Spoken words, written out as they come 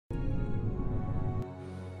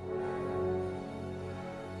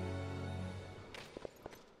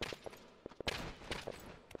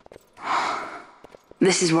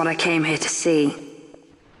This is what I came here to see.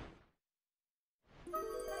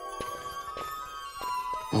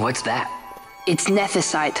 What's that? It's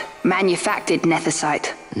nethicite, manufactured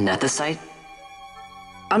nethicite. Nethicite?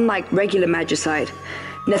 Unlike regular magicite,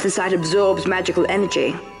 nethicite absorbs magical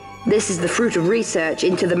energy. This is the fruit of research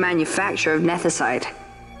into the manufacture of nethicite.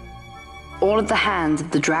 All at the hands of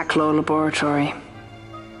the Draclaw Laboratory.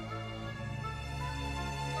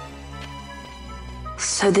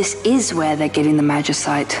 So this is where they're getting the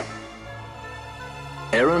magicite.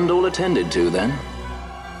 Errand all attended to, then?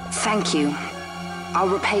 Thank you. I'll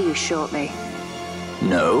repay you shortly.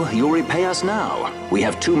 No, you'll repay us now. We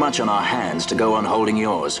have too much on our hands to go on holding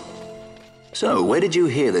yours. So, where did you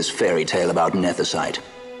hear this fairy tale about nethicite?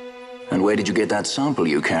 And where did you get that sample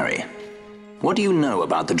you carry? What do you know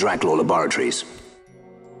about the Draclaw Laboratories?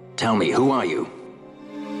 Tell me, who are you?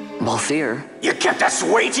 Balthier? You kept us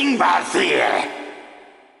waiting, Balthier!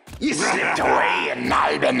 You slipped away in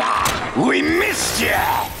Albina! We missed you!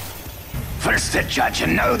 First the judge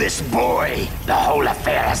and now this boy. The whole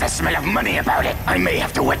affair has a smell of money about it. I may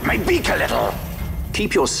have to wet my beak a little.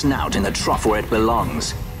 Keep your snout in the trough where it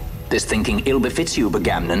belongs. This thinking ill befits you,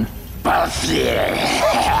 Begamnon. Balthier!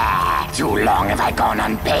 Too long have I gone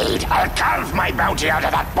unpaid. I'll carve my bounty out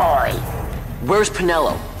of that boy. Where's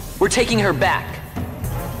Penello? We're taking her back.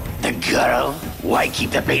 The girl? Why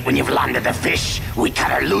keep the bait when you've landed the fish? We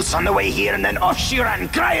cut her loose on the way here and then off she ran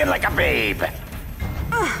crying like a babe.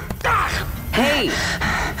 Hey!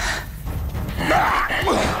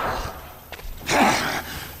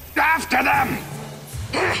 After them!